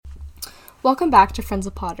Welcome back to Friends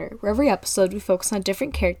of Potter, where every episode we focus on a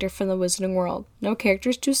different character from the wizarding world. No character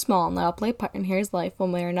is too small and they all play a part in Harry's life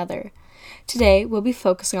one way or another. Today, we'll be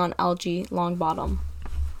focusing on Algie Longbottom.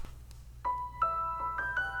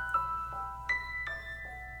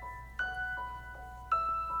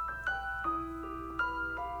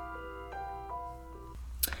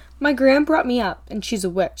 My gran brought me up, and she's a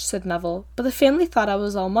witch, said Neville, but the family thought I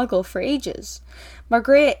was all muggle for ages. My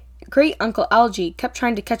great-uncle Algie kept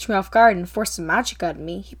trying to catch me off guard and force some magic out of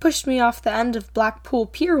me. He pushed me off the end of Blackpool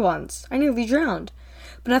Pier once. I nearly drowned.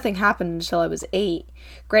 But nothing happened until I was 8.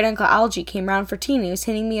 Great-uncle Algie came round for tea and he was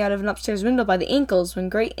hanging me out of an upstairs window by the ankles when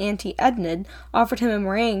Great-auntie Enid offered him a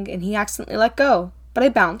meringue and he accidentally let go. But I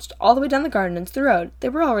bounced all the way down the garden into the road. They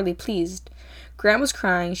were all really pleased. Gran was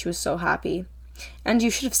crying. She was so happy. And you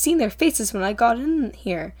should have seen their faces when I got in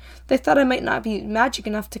here. They thought I might not be magic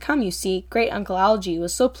enough to come, you see. Great-uncle Algie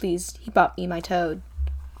was so pleased, he bought me my toad.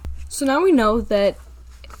 So now we know that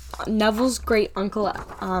Neville's great-uncle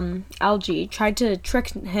Algie tried to trick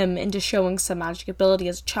him into showing some magic ability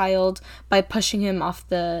as a child by pushing him off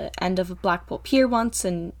the end of a Blackpool Pier once,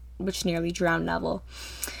 which nearly drowned Neville.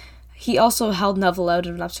 He also held Neville out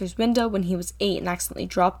of an upstairs window when he was 8 and accidentally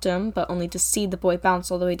dropped him, but only to see the boy bounce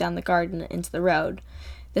all the way down the garden into the road.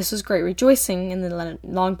 This was great rejoicing in the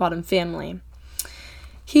Longbottom family.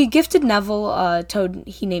 He gifted Neville a toad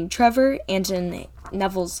he named Trevor, and in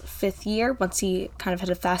Neville's 5th year, once he kind of had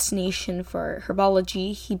a fascination for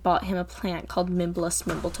herbology, he bought him a plant called Mimblus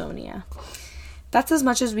Mimbletonia. That's as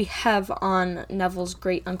much as we have on Neville's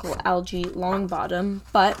great-uncle Algie Longbottom,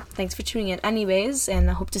 but thanks for tuning in anyways, and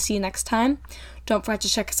I hope to see you next time. Don't forget to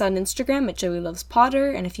check us out on Instagram at Joey Loves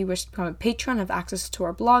Potter, and if you wish to become a patron and have access to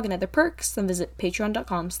our blog and other perks, then visit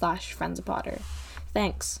patreon.com/friendsofpotter.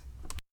 Thanks.